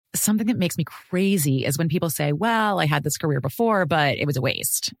Something that makes me crazy is when people say, well, I had this career before, but it was a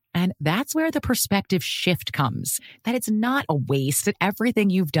waste. And that's where the perspective shift comes, that it's not a waste, that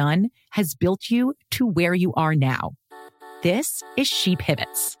everything you've done has built you to where you are now. This is She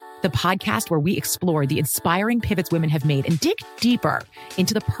Pivots, the podcast where we explore the inspiring pivots women have made and dig deeper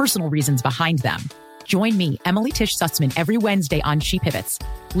into the personal reasons behind them. Join me, Emily Tish Sussman, every Wednesday on She Pivots.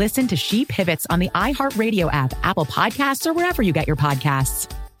 Listen to She Pivots on the iHeartRadio app, Apple Podcasts, or wherever you get your podcasts.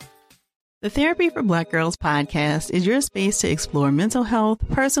 The Therapy for Black Girls podcast is your space to explore mental health,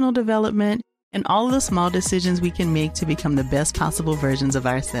 personal development, and all of the small decisions we can make to become the best possible versions of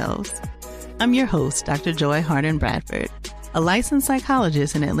ourselves. I'm your host, Dr. Joy Harden Bradford, a licensed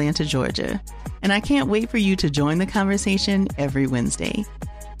psychologist in Atlanta, Georgia, and I can't wait for you to join the conversation every Wednesday.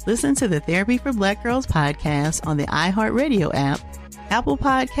 Listen to the Therapy for Black Girls podcast on the iHeartRadio app, Apple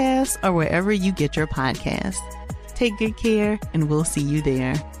Podcasts, or wherever you get your podcasts. Take good care, and we'll see you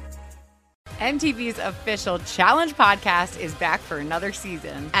there. MTV's official Challenge podcast is back for another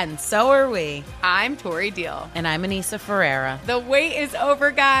season. And so are we. I'm Tori Deal. And I'm Anissa Ferreira. The wait is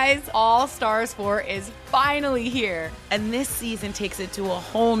over, guys. All Stars 4 is finally here. And this season takes it to a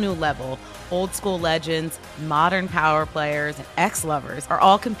whole new level. Old school legends, modern power players, and ex-lovers are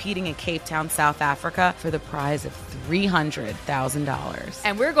all competing in Cape Town, South Africa for the prize of $300,000.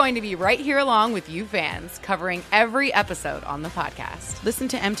 And we're going to be right here along with you fans, covering every episode on the podcast. Listen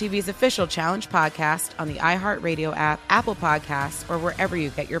to MTV's official Challenge podcast on the iHeartRadio app, Apple Podcasts, or wherever you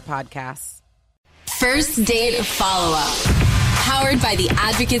get your podcasts. First Date Follow-Up. Powered by the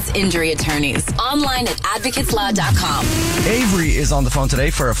Advocates Injury Attorneys. Online at advocateslaw.com. Avery is on the phone today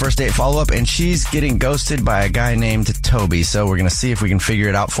for a first date follow-up, and she's getting ghosted by a guy named Toby. So we're going to see if we can figure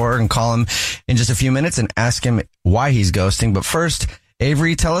it out for her and call him in just a few minutes and ask him why he's ghosting. But first,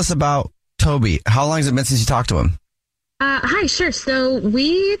 Avery, tell us about Toby. How long has it been since you talked to him? Hi, sure. So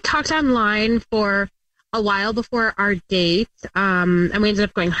we talked online for a while before our date, and we ended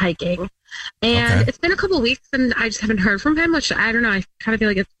up going hiking. And It's been a couple of weeks, and I just haven't heard from him, which I don't know. I kind of feel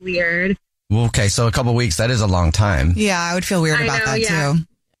like it's weird. Well, okay, so a couple of weeks, that is a long time. Yeah, I would feel weird about that, too.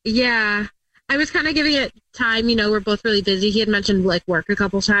 Yeah. I was kind of giving it time. You know, we're both really busy. He had mentioned, like, work a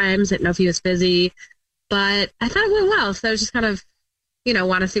couple times. I didn't know if he was busy. But I thought it went well, so I was just kind of,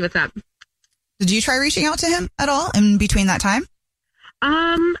 want to see what's up. Did you try reaching out to him at all in between that time?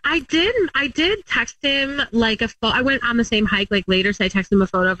 I did text him like I went on the same hike like later, so I texted him a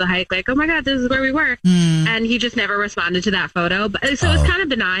photo of the hike, like, oh my God, this is where we were. And he just never responded to that photo. But so it's kind of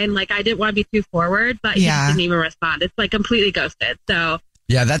benign. Like, I didn't want to be too forward, but he just didn't even respond. It's like completely ghosted. So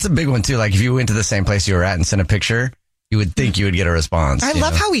yeah, that's a big one too. Like, if you went to the same place you were at and sent a picture, you would think you would get a response. I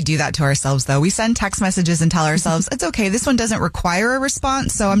love how we do that to ourselves, though. We send text messages and tell ourselves, it's okay, this one doesn't require a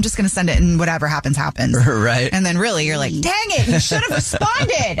response, so I'm just going to send it, and whatever happens, happens. Right. And then really, you're like, dang it, you should have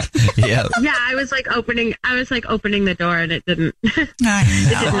responded. Yeah. Yeah, I was like opening the door, and it didn't. It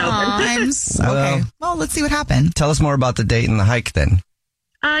didn't open. Okay. Well, let's see what happened. Tell us more about the date and the hike, then.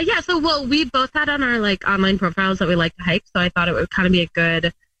 We both had on our like online profiles that we like to hike, so I thought it would kind of be a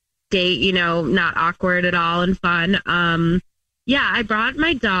good date, not awkward at all and fun. I brought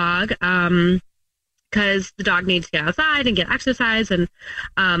my dog because the dog needs to get outside and get exercise, and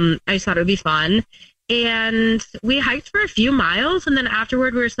I just thought it would be fun. And we hiked for a few miles, and then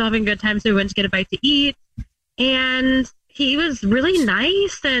afterward we were still having a good time, so we went to get a bite to eat. And he was really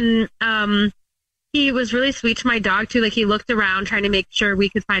nice, and he was really sweet to my dog too. Like, he looked around trying to make sure we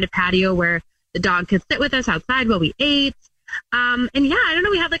could find a patio where the dog could sit with us outside while we ate. I don't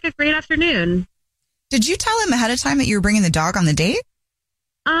know. We had like a great afternoon. Did you tell him ahead of time that you were bringing the dog on the date?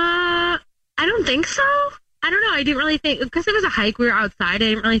 I don't think so. I don't know. I didn't really think, because it was a hike. We were outside. I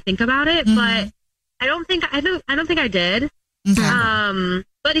didn't really think about it, but I don't think I did. Okay.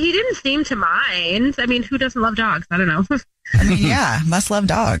 But he didn't seem to mind. I mean, who doesn't love dogs? I don't know. I mean, yeah, must love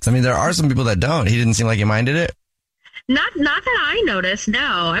dogs. I mean, there are some people that don't. He didn't seem like he minded it. Not that I noticed. No.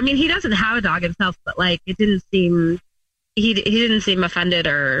 I mean, he doesn't have a dog himself, but like, it didn't seem. He didn't seem offended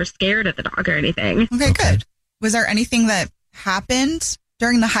or scared at the dog or anything. Okay, good. Was there anything that happened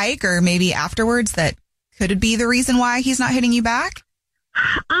during the hike or maybe afterwards that could be the reason why he's not hitting you back?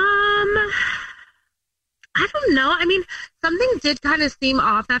 I don't know. I mean, something did kind of seem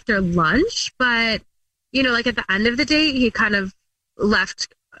off after lunch, but, like at the end of the day, he kind of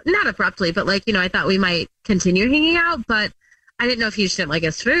left, not abruptly, but like, I thought we might continue hanging out, but I didn't know if he just didn't like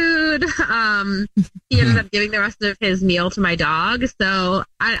his food. He ended up giving the rest of his meal to my dog. So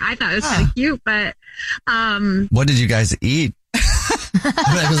I thought it was kind of cute, but. What did you guys eat?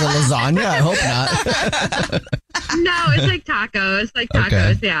 It was a lasagna? I hope not. No, it's like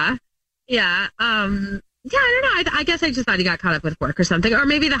tacos. Yeah. Yeah. Yeah, I don't know. I guess I just thought he got caught up with work or something. Or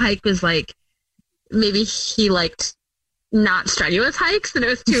maybe the hike was like, maybe he liked not strenuous hikes and it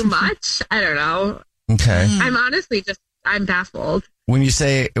was too much. I don't know. Okay. I'm honestly I'm baffled. When you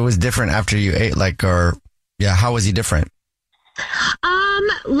say it was different after you ate, how was he different?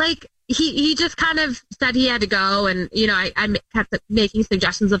 Like he just kind of said he had to go, and I kept making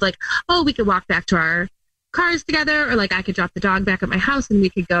suggestions of like, oh, we could walk back to our cars together, or like I could drop the dog back at my house and we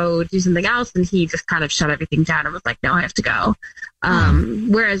could go do something else, and he just kind of shut everything down and was like, no, I have to go.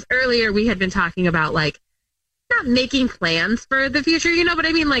 Whereas earlier we had been talking about like not making plans for the future, but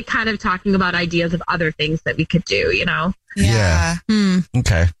I mean, like kind of talking about ideas of other things that we could do, Yeah.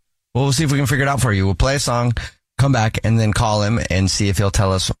 Okay. Well, we'll see if we can figure it out for you. We'll play a song, come back, and then call him and see if he'll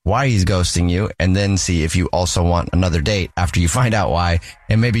tell us why he's ghosting you, and then see if you also want another date after you find out why,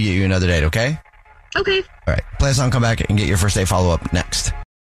 and maybe get you another date, okay? Okay. All right. Play a song, come back, and get your first date follow-up next.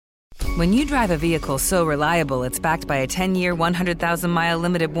 When you drive a vehicle so reliable it's backed by a 10-year, 100,000-mile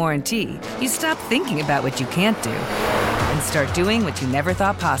limited warranty, you stop thinking about what you can't do and start doing what you never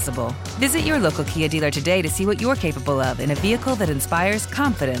thought possible. Visit your local Kia dealer today to see what you're capable of in a vehicle that inspires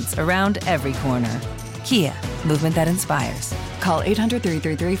confidence around every corner. Kia, movement that inspires. Call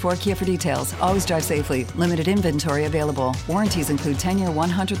 800-333-4KIA for details. Always drive safely. Limited inventory available. Warranties include 10-year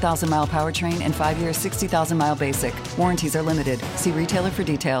 100,000-mile powertrain and 5-year 60,000-mile basic. Warranties are limited. See retailer for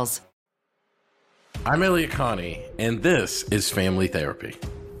details. I'm Elliot Connie, and this is Family Therapy.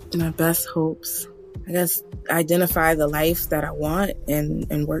 My best hopes, I guess, identify the life that I want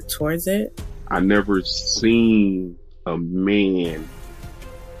and work towards it. I never seen a man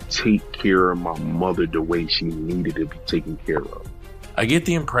take care of my mother the way she needed to be taken care of. I get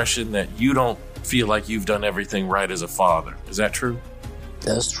the impression that you don't feel like you've done everything right as a father. Is that true?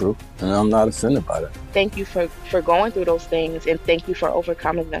 That's true, and I'm not offended by that. Thank you for going through those things, and thank you for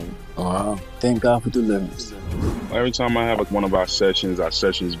overcoming them. Thank God for deliverance. Every time I have one of our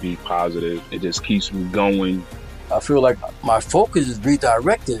sessions be positive. It just keeps me going. I feel like my focus is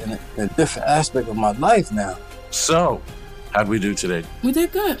redirected in a different aspect of my life now. So, how'd we do today? We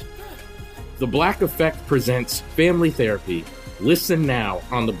did good. The Black Effect presents Family Therapy. Listen now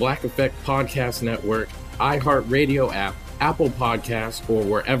on the Black Effect Podcast Network, iHeartRadio app, Apple Podcasts, or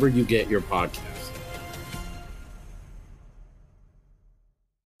wherever you get your podcasts.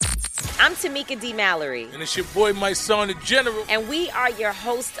 I'm Tamika D. Mallory. And it's your boy, my son, the General. And we are your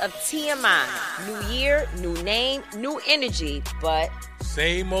hosts of TMI. New year, new name, new energy, but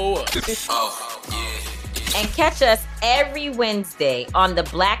same old us. Oh, yeah. And catch us every Wednesday on the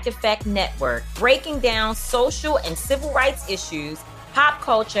Black Effect Network, breaking down social and civil rights issues, pop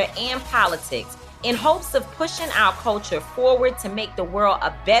culture, and politics, in hopes of pushing our culture forward to make the world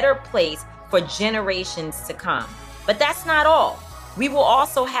a better place for generations to come. But that's not all. We will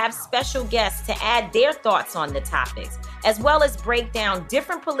also have special guests to add their thoughts on the topics, as well as break down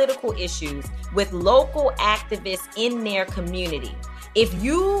different political issues with local activists in their community. If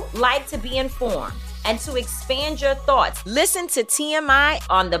you like to be informed and to expand your thoughts, listen to TMI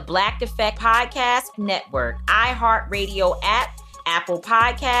on the Black Effect Podcast Network, iHeartRadio app, Apple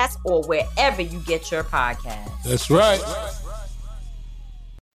Podcasts, or wherever you get your podcasts. That's right.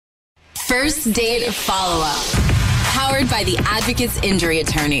 First Date Follow-Up. Powered by the Advocates Injury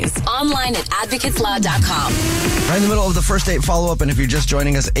Attorneys. Online at advocateslaw.com. Right in the middle of the first date follow-up, and if you're just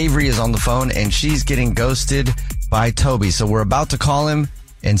joining us, Avery is on the phone, and she's getting ghosted by Toby. So we're about to call him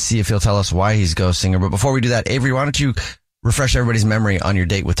and see if he'll tell us why he's ghosting her. But before we do that, Avery, why don't you refresh everybody's memory on your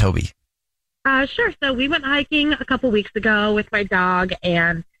date with Toby? Sure. So we went hiking a couple weeks ago with my dog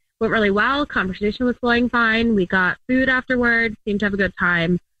and went really well. Conversation was flowing fine. We got food afterwards, seemed to have a good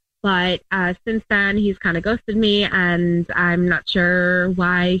time. But since then, he's kind of ghosted me, and I'm not sure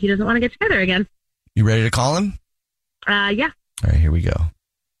why he doesn't want to get together again. You ready to call him? Yeah. All right, here we go.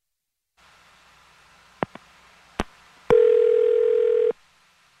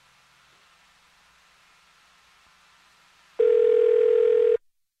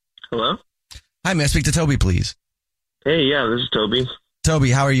 Hello? Hi, may I speak to Toby, please? Hey, yeah, this is Toby. Toby,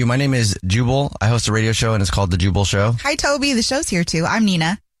 how are you? My name is Jubal. I host a radio show, and it's called The Jubal Show. Hi, Toby. The show's here, too. I'm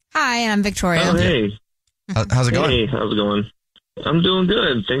Nina. Hi, I'm Victoria. Oh, hey. How's it going? Hey, how's it going? I'm doing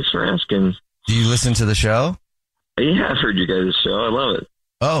good. Thanks for asking. Do you listen to the show? Yeah, I've heard you guys' show. I love it.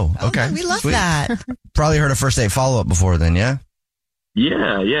 Oh, okay. We love Sweet. that. Probably heard a first date follow-up before then, yeah?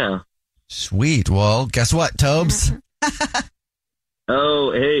 Yeah. Sweet. Well, guess what, Tobes?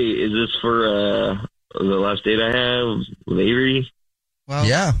 Oh, hey, is this for the last date I have with Avery? Well,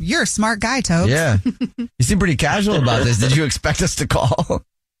 yeah. You're a smart guy, Tobes. Yeah. You seem pretty casual about this. Did you expect us to call?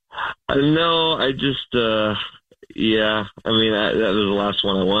 No, I just, Yeah. I mean, that was the last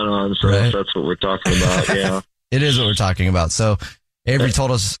one I went on, so Right. that's what we're talking about. Yeah. It is what we're talking about. So Avery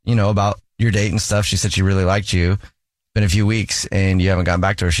told us, about your date and stuff. She said she really liked you. Been a few weeks and you haven't gotten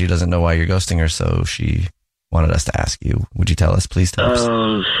back to her. She doesn't know why you're ghosting her, so she wanted us to ask you. Would you tell us? Please tell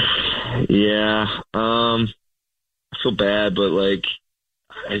us. Yeah. I feel bad, but like,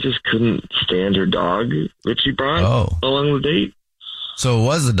 I just couldn't stand her dog that she brought along the date. So it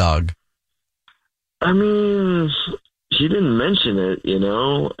was the dog. I mean, she didn't mention it,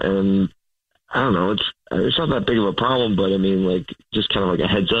 and I don't know. It's not that big of a problem, but I mean, like, just kind of like a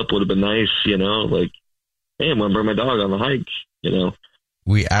heads up would have been nice, like, hey, I'm going to bring my dog on the hike,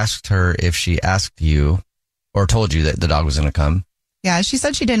 We asked her if she asked you or told you that the dog was going to come. Yeah, she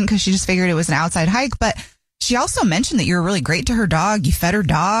said she didn't because she just figured it was an outside hike. But she also mentioned that you were really great to her dog. You fed her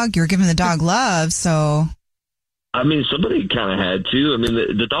dog. You were giving the dog love. So, I mean, somebody kind of had to. I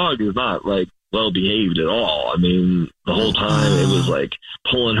mean, the dog is not like well behaved at all. I mean, the whole time it was like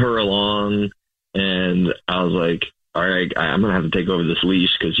pulling her along, and I was like, all right, I'm gonna have to take over this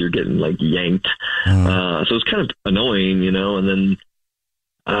leash because you're getting like yanked. So it's kind of annoying, and then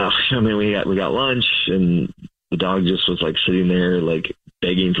I mean, we got lunch, and the dog just was like sitting there like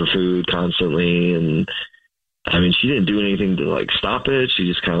begging for food constantly, and I mean, she didn't do anything to like stop it. She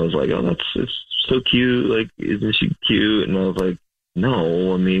just kind of was like, oh, it's so cute, like, isn't she cute? And I was like,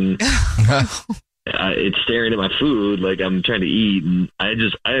 no, I mean, it's staring at my food, like I'm trying to eat, and I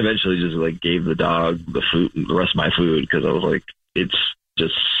eventually just like gave the dog the rest of my food because I was like, it's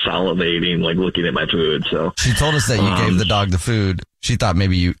just salivating, like looking at my food. So she told us that you gave the dog the food. She thought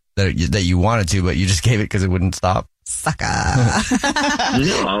maybe that you wanted to, but you just gave it because it wouldn't stop. Sucker. No,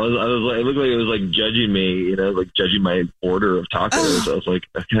 I was like, it looked like it was like judging me, like judging my order of tacos. I was like,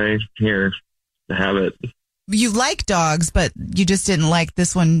 okay, here, have it. you like dogs, but you just didn't like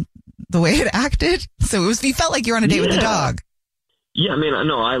this one the way it acted. So you felt like you were on a date with the dog. Yeah, I mean, I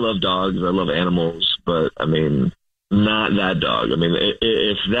know I love dogs. I love animals, but I mean, not that dog. I mean,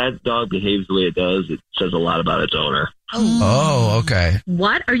 if that dog behaves the way it does, it says a lot about its owner. Oh, okay.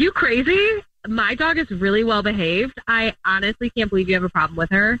 What? Are you crazy? My dog is really well behaved. I honestly can't believe you have a problem with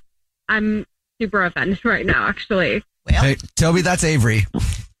her. I'm super offended right now, actually. Well, hey, Toby, that's Avery.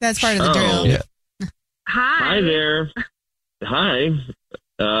 That's part of the drill. Yeah. Hi. Hi there. Hi.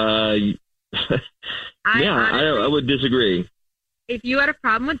 I would disagree. If you had a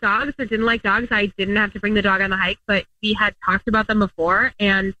problem with dogs or didn't like dogs, I didn't have to bring the dog on the hike, but we had talked about them before,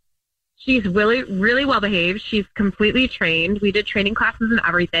 and she's really, really well behaved. She's completely trained. We did training classes and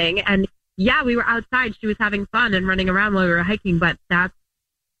everything, and yeah, we were outside. She was having fun and running around while we were hiking, but that's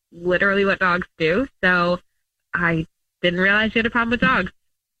literally what dogs do. So I didn't realize you had a problem with dogs.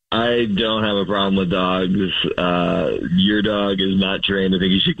 I don't have a problem with dogs. Your dog is not trained. I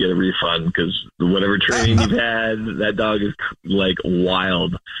think you should get a refund because whatever training you've had, that dog is like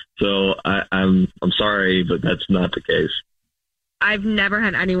wild. So I'm sorry, but that's not the case. I've never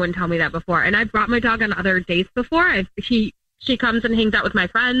had anyone tell me that before, and I brought my dog on other dates before. She comes and hangs out with my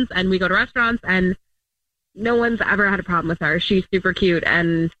friends, and we go to restaurants, and no one's ever had a problem with her. She's super cute,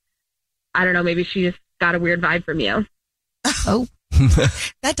 and I don't know, maybe she just got a weird vibe from you. Oh.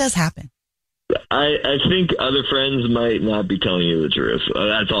 That does happen. I think other friends might not be telling you the truth.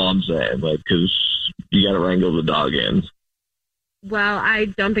 That's all I'm saying, like, because you got to wrangle the dog in. Well, I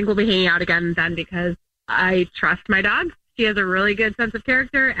don't think we'll be hanging out again then because I trust my dog. She has a really good sense of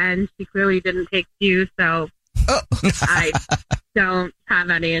character, and she clearly didn't take you, so I don't have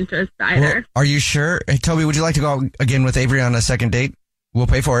any interest either. Well, are you sure? Hey, Toby, would you like to go again with Avery on a second date? We'll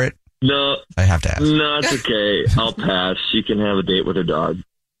pay for it. No. I have to ask. No, it's okay. I'll pass. She can have a date with her dog.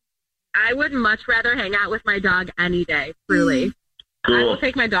 I would much rather hang out with my dog any day, truly. Cool. I will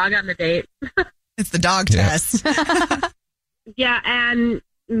take my dog on the date. It's the dog test. Yeah, and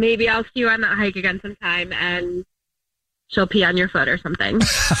maybe I'll see you on that hike again sometime, and she'll pee on your foot or something.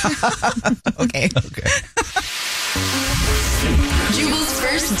 Okay. Jubal's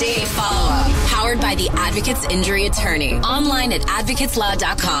first date follow-up. Powered by the Advocates Injury Attorney. Online at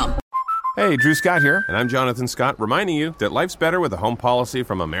advocateslaw.com. Hey, Drew Scott here, and I'm Jonathan Scott, reminding you that life's better with a home policy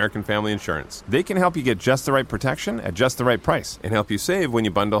from American Family Insurance. They can help you get just the right protection at just the right price and help you save when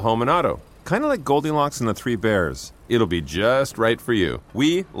you bundle home and auto. Kind of like Goldilocks and the Three Bears. It'll be just right for you.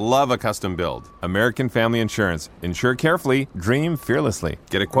 We love a custom build. American Family Insurance. Insure carefully, dream fearlessly.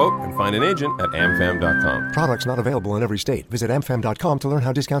 Get a quote and find an agent at amfam.com. Products not available in every state. Visit amfam.com to learn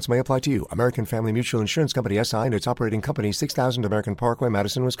how discounts may apply to you. American Family Mutual Insurance Company, SI, and its operating company, 6000 American Parkway,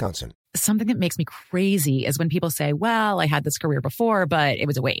 Madison, Wisconsin. Something that makes me crazy is when people say, well, I had this career before, but it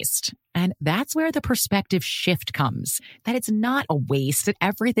was a waste. And that's where the perspective shift comes, that it's not a waste, that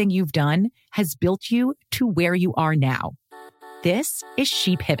everything you've done has built you to where you are now. This is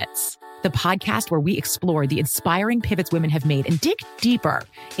She Pivots, the podcast where we explore the inspiring pivots women have made and dig deeper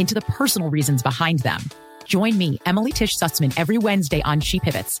into the personal reasons behind them. Join me, Emily Tish Sussman, every Wednesday on She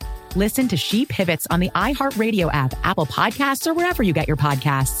Pivots. Listen to She Pivots on the iHeartRadio app, Apple Podcasts, or wherever you get your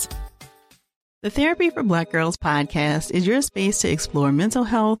podcasts. The Therapy for Black Girls podcast is your space to explore mental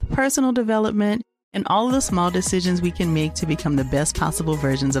health, personal development, and all of the small decisions we can make to become the best possible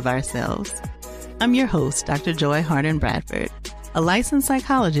versions of ourselves. I'm your host, Dr. Joy Harden Bradford, a licensed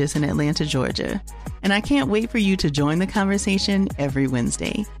psychologist in Atlanta, Georgia, and I can't wait for you to join the conversation every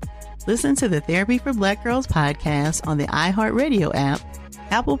Wednesday. Listen to the Therapy for Black Girls podcast on the iHeartRadio app,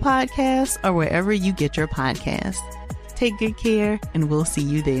 Apple Podcasts, or wherever you get your podcasts. Take good care, and we'll see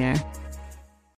you there.